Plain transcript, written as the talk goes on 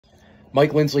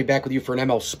Mike Lindsley back with you for an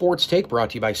ML Sports Take,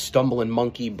 brought to you by Stumble &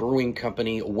 Monkey Brewing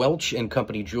Company, Welch &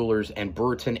 Company Jewelers, and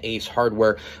Burton Ace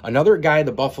Hardware. Another guy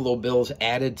the Buffalo Bills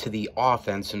added to the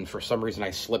offense, and for some reason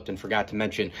I slipped and forgot to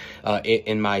mention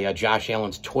in my Josh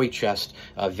Allen's toy chest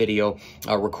video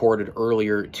recorded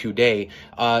earlier today,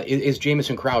 is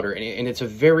Jamison Crowder. And it's a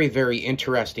very, very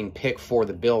interesting pick for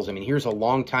the Bills. I mean, here's a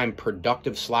long-time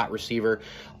productive slot receiver.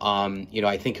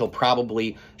 I think he'll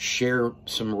probably share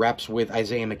some reps with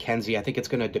Isaiah McKenzie. I think it's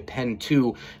going to depend,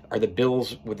 too, are the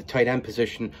Bills with the tight end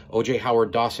position, O.J.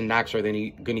 Howard, Dawson Knox, are they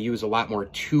going to use a lot more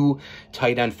two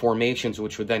tight end formations,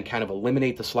 which would then kind of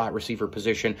eliminate the slot receiver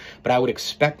position. But I would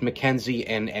expect McKenzie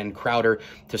and Crowder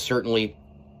to certainly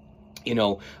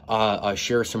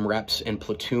share some reps in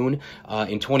platoon.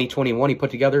 In 2021, he put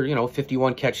together,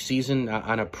 51 catch season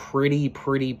on a pretty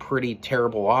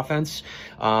terrible offense.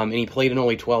 And he played in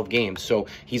only 12 games. So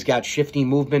he's got shifty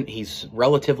movement. He's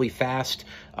relatively fast.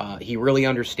 He really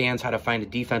understands how to find a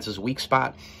defense's weak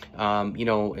spot.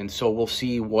 And so we'll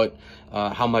see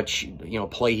how much,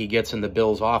 play he gets in the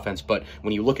Bills offense. But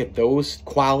when you look at those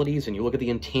qualities and you look at the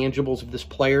intangibles of this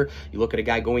player, you look at a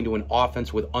guy going to an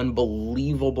offense with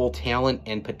unbelievable talent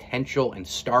and potential and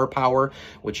star power,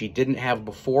 which he didn't have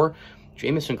before,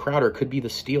 Jamison Crowder could be the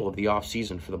steal of the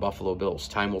offseason for the Buffalo Bills.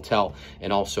 Time will tell,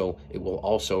 and also it will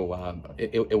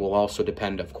also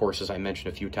depend, of course, as I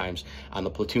mentioned a few times, on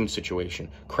the platoon situation,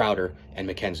 Crowder and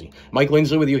McKenzie. Mike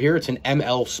Lindsley with you here. It's an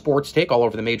ML Sports Take all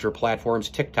over the major platforms,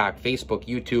 TikTok, Facebook,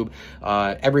 YouTube,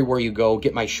 everywhere you go.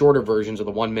 Get my shorter versions of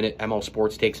the 1-minute ML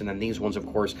Sports Takes, and then these ones, of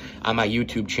course, on my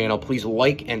YouTube channel. Please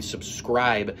like and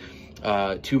subscribe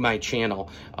to my channel.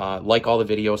 Like all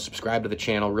the videos, subscribe to the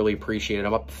channel, really appreciate it.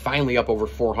 I'm finally up over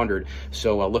 400,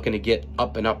 so looking to get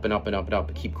up and up and up and up and up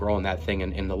and keep growing that thing,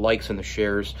 and the likes and the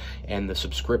shares and the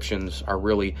subscriptions are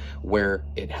really where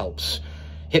it helps.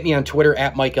 Hit me on Twitter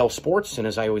at Mike L Sports, and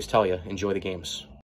as I always tell you, enjoy the games.